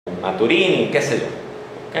Maturini, qué sé yo.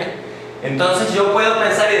 ¿Okay? Entonces yo puedo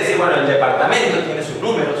pensar y decir, bueno, el departamento tiene sus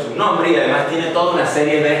números, su nombre y además tiene toda una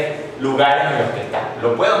serie de lugares en los que está.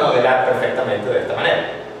 Lo puedo modelar perfectamente de esta manera.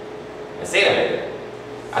 ¿Me siguen la idea?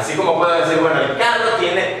 Así como puedo decir, bueno, el carro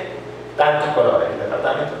tiene tantos colores, el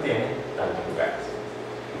departamento tiene tantos lugares.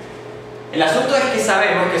 El asunto es que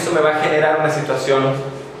sabemos que eso me va a generar una situación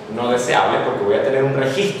no deseable porque voy a tener un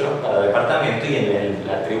registro para departamento y en el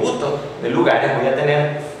atributo de lugares voy a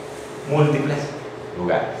tener múltiples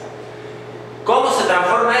lugares. ¿Cómo se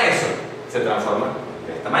transforma eso? Se transforma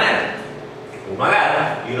de esta manera. Uno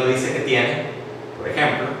agarra y uno dice que tiene, por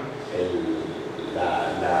ejemplo,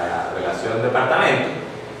 la relación departamento,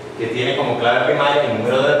 que tiene como clave primaria el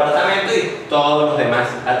número de departamento y todos los demás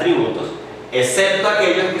atributos, excepto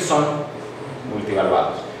aquellos que son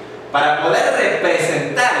multivaluados. Para poder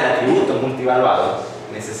representar el atributo multivaluado,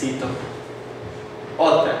 necesito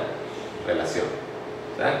otra relación.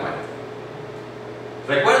 ¿Se dan cuenta?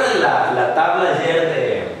 ¿Recuerdan la tabla ayer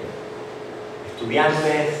de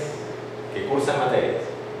estudiantes que cursan materias?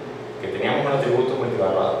 Que teníamos un atributo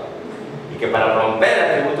multivaluado. Y que para romper el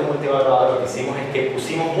atributo multivaluado lo que hicimos es que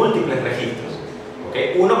pusimos múltiples registros.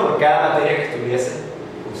 ¿Okay? Uno por cada materia que estuviese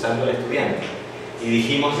cursando el estudiante. Y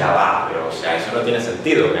dijimos, ya va, pero o sea, eso no tiene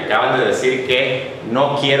sentido. Me acaban de decir que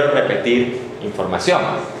no quiero repetir información.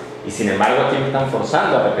 Y sin embargo aquí me están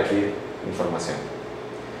forzando a repetir información.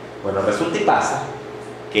 Bueno, resulta y pasa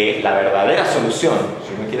que la verdadera solución,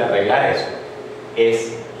 si uno quiere arreglar eso,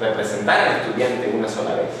 es representar al estudiante una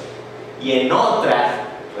sola vez. Y en otra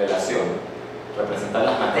relación, representar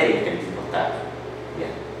las materias que el tipo está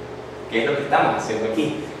viendo. ¿Qué es lo que estamos haciendo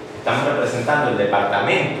aquí? Estamos representando el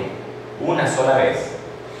departamento una sola vez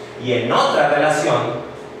y en otra relación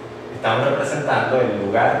estamos representando el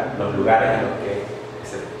lugar, los lugares a los que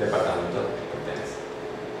ese departamento pertenece.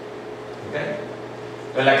 ¿Okay?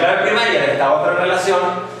 Entonces la clave primaria de esta otra relación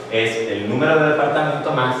es el número de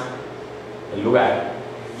departamento más el lugar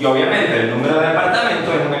y obviamente el número de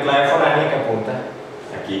departamento es una clave foránea que apunta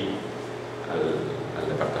aquí al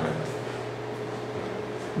departamento.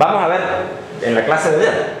 Vamos a ver en la clase de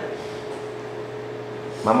ERE.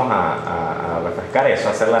 Vamos a refrescar eso,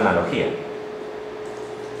 a hacer la analogía,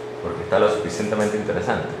 porque está lo suficientemente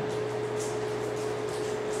interesante.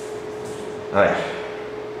 A ver,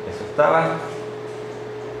 eso estaba.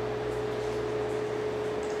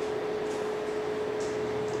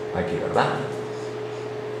 Aquí, ¿verdad?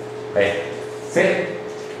 Sí.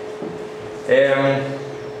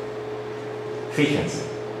 Fíjense,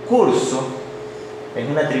 curso es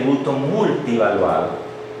un atributo multivaluado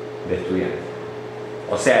de estudiante.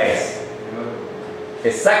 O sea, es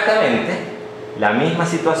exactamente la misma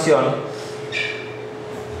situación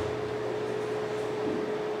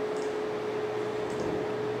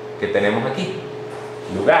que tenemos aquí.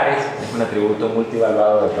 Lugares es un atributo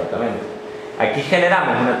multivaluado de departamento. Aquí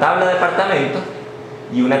generamos una tabla de departamentos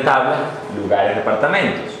y una tabla lugares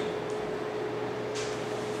departamentos.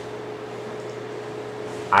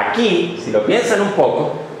 Aquí, si lo piensan un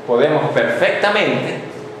poco, podemos perfectamente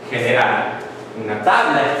generar una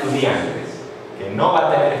tabla de estudiantes que no va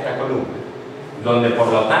a tener esta columna, donde por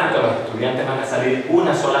lo tanto los estudiantes van a salir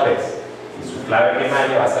una sola vez y su clave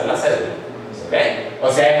primaria va a ser la cédula. ¿Okay? O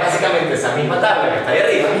sea, es básicamente esa misma tabla que está ahí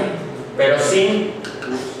arriba, pero sin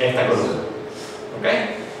esta columna.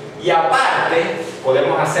 ¿Okay? Y aparte,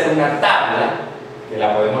 podemos hacer una tabla que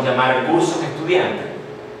la podemos llamar cursos estudiantes,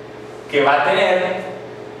 que va a tener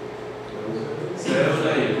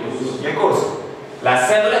cédula y el curso. La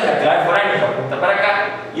cédula es la clave foránea que apunta para acá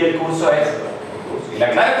y el curso es el curso. Y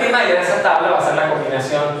la clave primaria de esa tabla va a ser la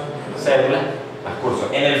combinación cédula más curso.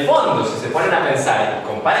 En el fondo, si se ponen a pensar y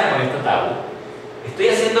comparan con esta tabla, estoy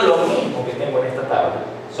haciendo lo mismo que tengo en esta tabla,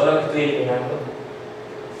 solo que estoy eliminando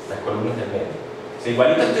las columnas del medio. O sea,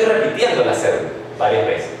 igualito estoy repitiendo la cédula varias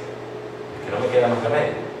veces. Es que no me queda más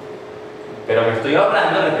remedio. Pero me estoy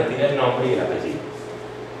ahorrando repetir el nombre y el apellido.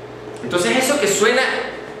 Entonces eso que suena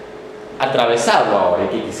atravesado ahora y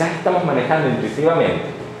que quizás estamos manejando intuitivamente,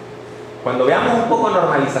 cuando veamos un poco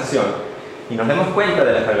normalización y nos demos cuenta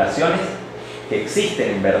de las relaciones que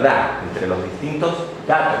existen en verdad entre los distintos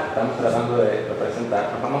datos que estamos tratando de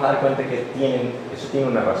representar, nos vamos a dar cuenta que eso tiene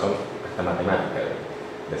una razón hasta matemática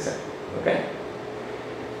de ser. ¿Okay?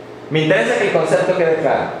 Me interesa que el concepto quede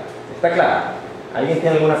claro. ¿Está claro? ¿Alguien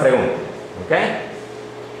tiene alguna pregunta? ¿Okay?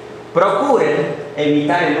 Procuren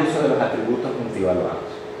evitar el uso de los atributos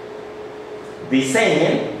multivaluados.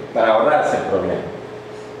 Diseñen para ahorrarse el problema.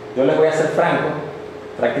 Yo les voy a ser franco,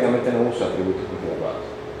 prácticamente no uso atributos multivaluados.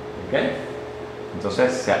 ¿Okay?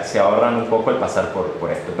 Entonces se ahorran un poco el pasar por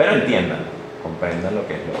esto. Pero entiendan, comprendan lo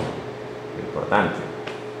que es lo importante.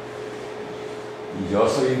 Y yo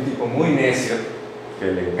soy un tipo muy necio que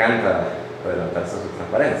le encanta adelantarse a su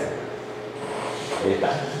transparencia. Ahí está.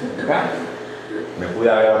 ¿Acá? Me pude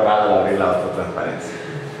haber ahorrado el abrir la otra transparencia.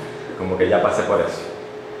 Como que ya pasé por eso.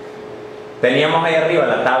 Teníamos ahí arriba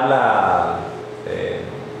la tabla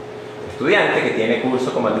estudiante que tiene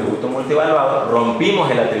curso como atributo multivaluado. Rompimos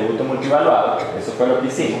el atributo multivaluado, eso fue lo que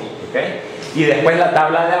hicimos, ¿ok? Y después la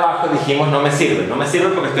tabla de abajo dijimos no me sirve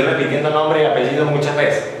porque estoy repitiendo nombre y apellido muchas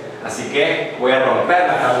veces. Así que voy a romper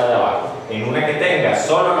la tabla de abajo en una que tenga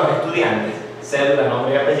solo los estudiantes, cédula,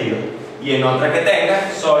 nombre y apellido, y en otra que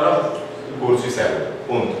tenga solo curso y cédula,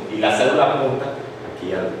 punto. Y la cédula apunta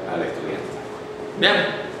aquí al estudiante.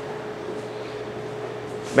 Bien.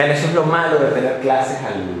 Ven, eso es lo malo de tener clases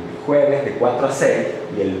al jueves de 4 a 6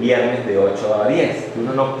 y el viernes de 8 a 10.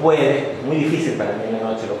 Uno no puede, es muy difícil para mí en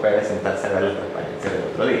la noche los jueves sentarse a ver la transparencia del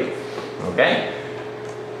otro día. ¿Ok?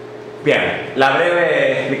 Bien, la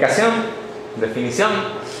breve explicación, definición.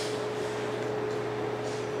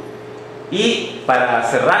 Y para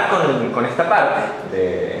cerrar con esta parte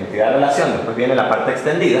de entidad relación, después viene la parte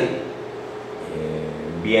extendida,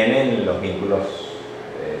 vienen los vínculos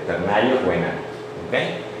ternarios o enarios.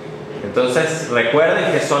 ¿Okay? Entonces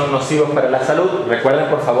recuerden que son nocivos para la salud, recuerden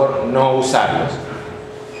por favor no usarlos.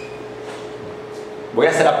 Voy a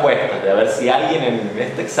hacer apuestas de a ver si alguien en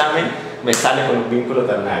este examen me sale con un vínculo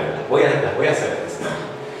ternario. Las voy a hacer.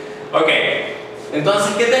 Ok,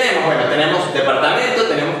 entonces ¿qué tenemos? Bueno, tenemos departamento,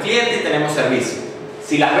 tenemos cliente y tenemos servicio.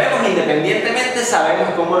 Si las vemos independientemente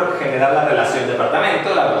sabemos cómo generar la relación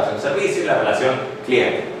departamento, la relación servicio y la relación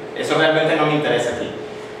cliente. Eso realmente no me interesa aquí.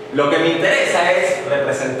 Lo que me interesa es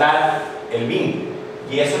representar el vínculo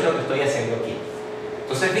y eso es lo que estoy haciendo aquí.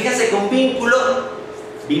 Entonces fíjense que un vínculo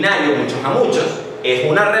binario, muchos a muchos,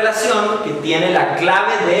 es una relación que tiene la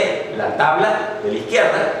clave de la tabla de la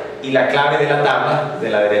izquierda y la clave de la tabla de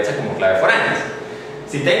la derecha como clave foráneas.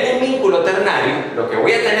 Si tengo un vínculo ternario, lo que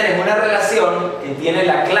voy a tener es una relación que tiene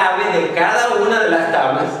la clave de cada una de las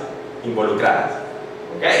tablas involucradas.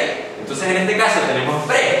 ¿Ok? Entonces en este caso tenemos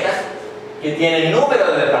prestas que tiene el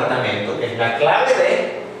número de departamento, que es la clave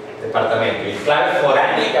de departamento, y clave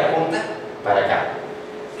foránea que apunta para acá.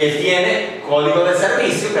 Que tiene código de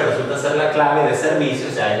servicio, que resulta ser la clave de servicio,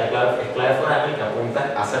 o sea, es clave foránea que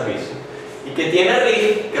apunta a servicio. Y que tiene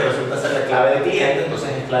RIF, que resulta ser la clave de cliente, entonces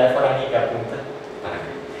es clave foránea que apunta para acá.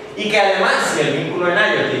 Y que además, si el vínculo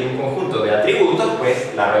enario tiene un conjunto de atributos,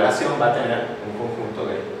 pues la relación va a tener un conjunto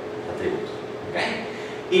de atributos. ¿Okay?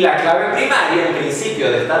 Y la clave primaria, el principio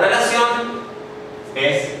de esta relación,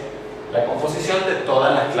 es la composición de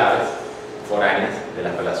todas las claves foráneas de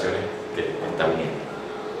las relaciones que están uniendo.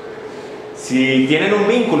 Si tienen un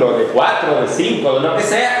vínculo de 4, de 5, de lo que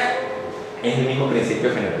sea, es el mismo principio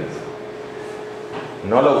generalizado.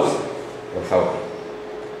 No lo usen, por favor.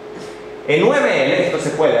 En UML esto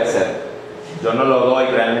se puede hacer. Yo no lo doy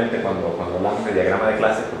realmente cuando hablamos de diagrama de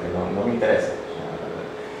clases porque no me interesa.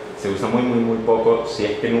 Se usa muy poco, si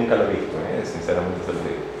es que nunca lo he visto, sinceramente se lo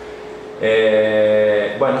digo.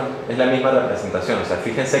 Bueno, es la misma representación, o sea,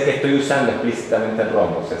 fíjense que estoy usando explícitamente el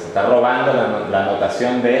rombo, o sea, se está robando la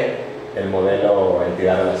notación del modelo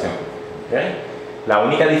entidad relación. ¿Okay? La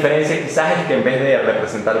única diferencia quizás es que en vez de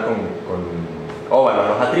representar con óvalos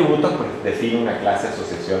los atributos, pues define una clase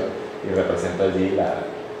asociación y represento allí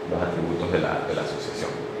los atributos de la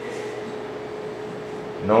asociación.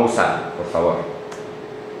 No usar, por favor.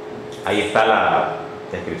 Ahí está la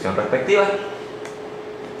descripción respectiva.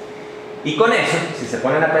 Y con eso, si se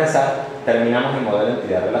ponen a pensar, terminamos el modelo de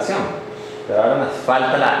entidad-relación. Pero ahora nos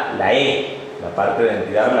falta la E, la parte de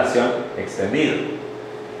entidad-relación extendido.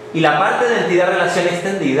 Y la parte de entidad-relación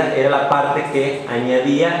extendida era la parte que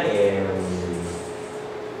añadía...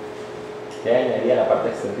 ¿Qué añadía la parte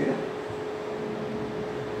extendida?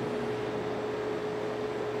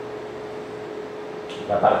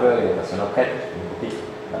 La parte de orientación a objetos, un poquito.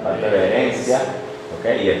 La parte de herencia, ¿ok?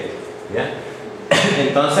 Y esto, ¿ya?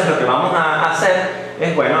 Entonces lo que vamos a hacer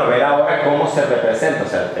es, bueno, ver ahora cómo se representa. O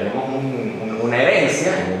sea, tenemos una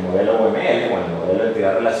herencia en el modelo UML o en el modelo de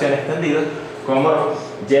entidad-relación extendido. ¿Cómo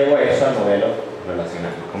llevo eso al modelo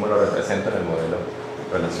relacional? ¿Cómo lo represento en el modelo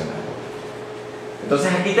relacional?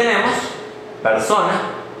 Entonces aquí tenemos persona,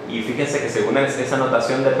 y fíjense que según esa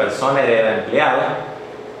notación de persona hereda empleado,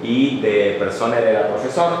 y de persona hereda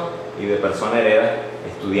profesor, y de persona hereda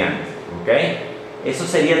estudiante. ¿Ok? Eso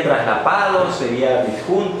sería traslapado, sería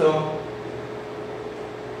disjunto.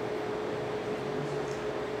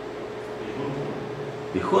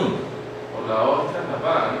 Disjunto. Por la O es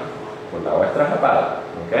traslapada, ¿no? Por la O es traslapada.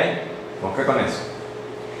 ¿Ok? ¿Cómo que con eso?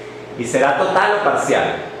 ¿Y será total o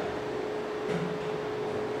parcial?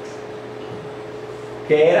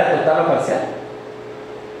 ¿Qué era total o parcial?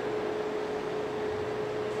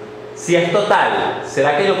 Si es total,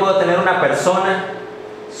 ¿será que yo puedo tener una persona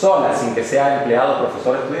sola sin que sea empleado,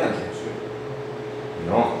 profesor, estudiante?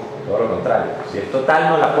 No, todo lo contrario. Si es total,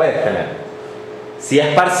 no la puedes tener. Si es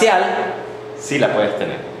parcial, sí la puedes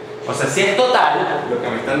tener. O sea, si es total, lo que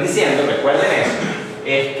me están diciendo, recuerden eso,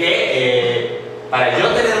 es que para yo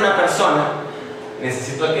tener una persona,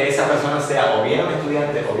 necesito que esa persona sea o bien un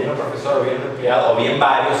estudiante, o bien un profesor, o bien un empleado, o bien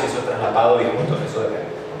varios, si eso es traslapado disjunto, eso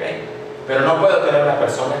depende. ¿Okay? Pero no puedo tener una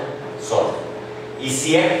persona sola. Y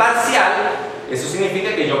si es parcial, eso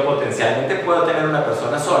significa que yo potencialmente puedo tener una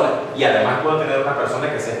persona sola y además puedo tener una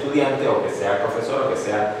persona que sea estudiante o que sea profesor o que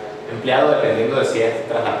sea empleado, dependiendo de si es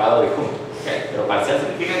traslapado o disjunto. ¿Okay? Pero parcial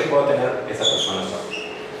significa que puedo tener esa persona sola.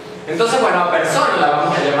 Entonces, bueno, a persona la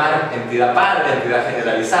vamos a llamar entidad padre, entidad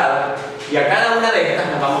generalizada, y a cada una de estas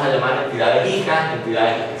las vamos a llamar entidades hijas,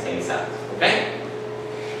 entidades especializadas. ¿Okay?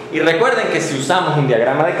 Y recuerden que si usamos un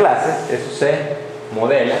diagrama de clases, eso se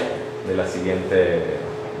modela de la siguiente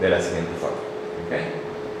forma. ¿Okay?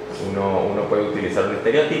 Uno puede utilizar un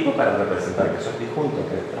estereotipo para representar que eso es disjunto,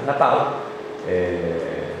 que es traslapado,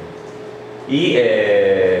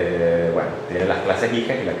 bueno, tiene las clases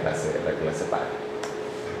hijas y la clase padre.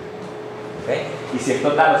 ¿Okay? Y si es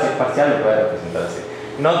total o si es parcial, lo puede representar así.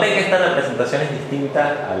 Noten que esta representación es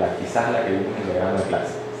distinta a quizás a la que vimos en el diagrama de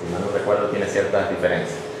clase. Si mal no recuerdo, tiene ciertas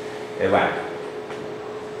diferencias. Bueno,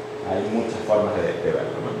 hay muchas formas de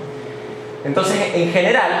verlo, ¿no? Entonces, en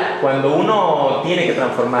general, cuando uno tiene que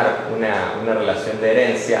transformar una relación de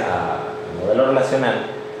herencia a modelo relacional,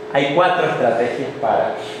 hay 4 estrategias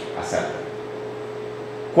para hacerlo.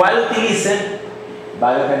 ¿Cuál utilicen? Va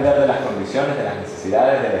a depender de las condiciones, de las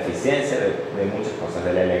necesidades, de la eficiencia, de muchas cosas,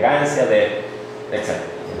 de la elegancia, etc.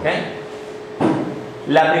 ¿Okay?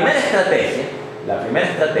 La primera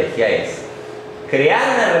estrategia es crear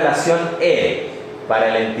una relación ERE para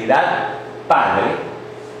la entidad padre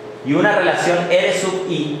y una relación ERE sub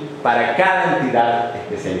I para cada entidad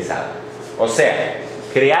especializada. O sea,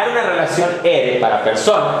 crear una relación ERE para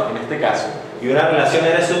persona, en este caso, y una relación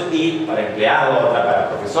ERE sub I para empleado, otra para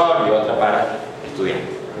profesor y otra para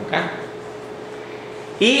estudiante. ¿Okay?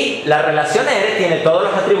 Y la relación ERE tiene todos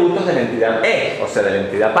los atributos de la entidad E, o sea, de la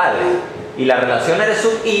entidad padre. Y la relación ERE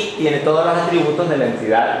sub I tiene todos los atributos de la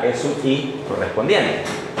entidad E sub I correspondiente.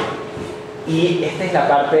 Y esta es la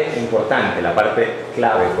parte importante, la parte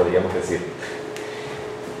clave, podríamos decir.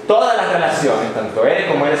 Todas las relaciones, tanto ERE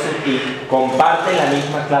como ERE sub I, comparten la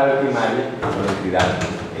misma clave primaria con la entidad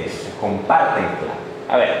E. Comparten clave.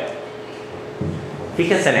 A ver,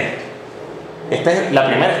 fíjense en esto. Esta es la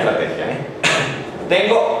primera estrategia.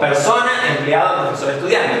 Tengo persona, empleado, profesor,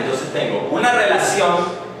 estudiante. Entonces tengo una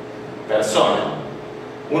relación persona,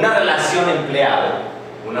 una relación empleado,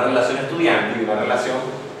 una relación estudiante y una relación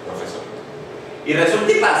profesor. Y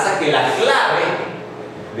resulta y pasa que la clave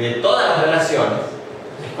de todas las relaciones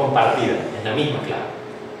es compartida, es la misma clave.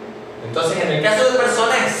 Entonces, en el caso de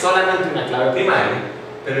persona es solamente una clave primaria,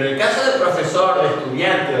 pero en el caso de profesor, de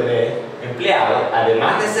estudiante o de empleado,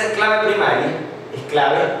 además de ser clave primaria, es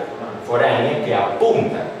clave foránea que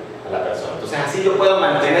apunta a la persona. Entonces, así yo puedo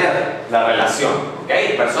mantener la relación.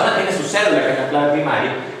 ¿Okay? Persona tiene su cédula, que es la clave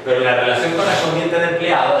primaria, pero en la relación correspondiente de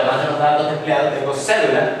empleado, además de los datos de empleado, tengo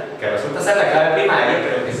cédula, que resulta ser la clave primaria,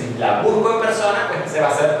 pero que si la busco en persona, pues ese va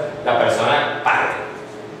a ser la persona parte.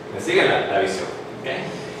 ¿Me siguen la visión? ¿Okay?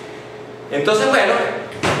 Entonces, bueno,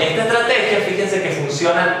 esta estrategia, fíjense que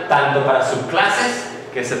funciona tanto para subclases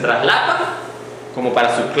que se traslapan, como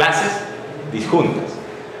para subclases disjuntas.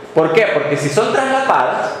 ¿Por qué? Porque si son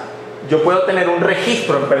traslapadas, yo puedo tener un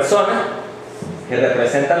registro en persona que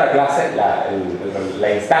representa la clase,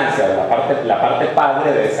 la instancia, la parte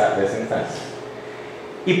padre de esa instancia.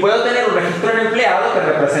 Y puedo tener un registro en empleado que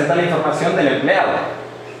representa la información del empleado.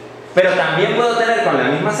 Pero también puedo tener con la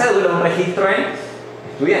misma cédula un registro en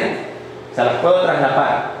estudiante. O sea, las puedo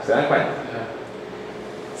traslapar, ¿se dan cuenta?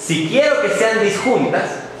 Si quiero que sean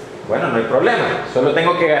disjuntas, bueno, no hay problema. Solo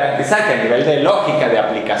tengo que garantizar que a nivel de lógica, de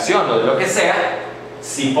aplicación o de lo que sea,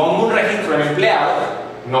 si pongo un registro en empleado,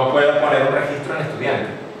 no puedo poner un registro en estudiante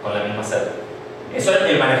con la misma cédula. Eso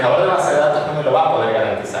el manejador de base de datos no me lo va a poder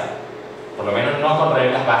garantizar. Por lo menos no con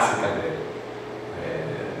reglas básicas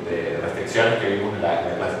de restricciones que vimos en la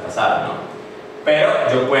clase pasada, ¿no? Pero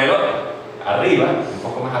yo puedo, arriba, un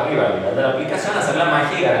poco más arriba, a nivel de la aplicación, hacer la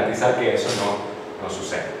magia y garantizar que eso no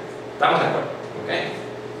suceda. ¿Estamos de acuerdo? ¿Okay?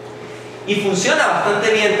 Y funciona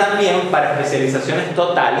bastante bien también para especializaciones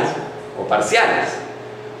totales o parciales.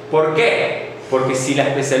 ¿Por qué? Porque si la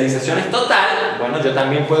especialización es total, bueno, yo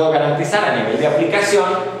también puedo garantizar a nivel de aplicación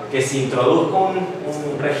que si introduzco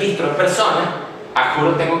un registro en persona, a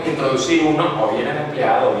juro tengo que introducir uno o bien en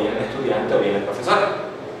empleado, o bien en estudiante, o bien en profesor.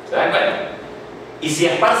 ¿Se dan cuenta? Y si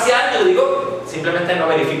es parcial, yo digo, simplemente no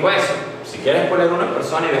verifico eso. Si quieres poner uno en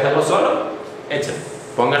persona y dejarlo solo, échalo.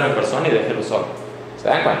 Pónganlo en persona y déjenlo solo. ¿Se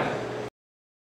dan cuenta?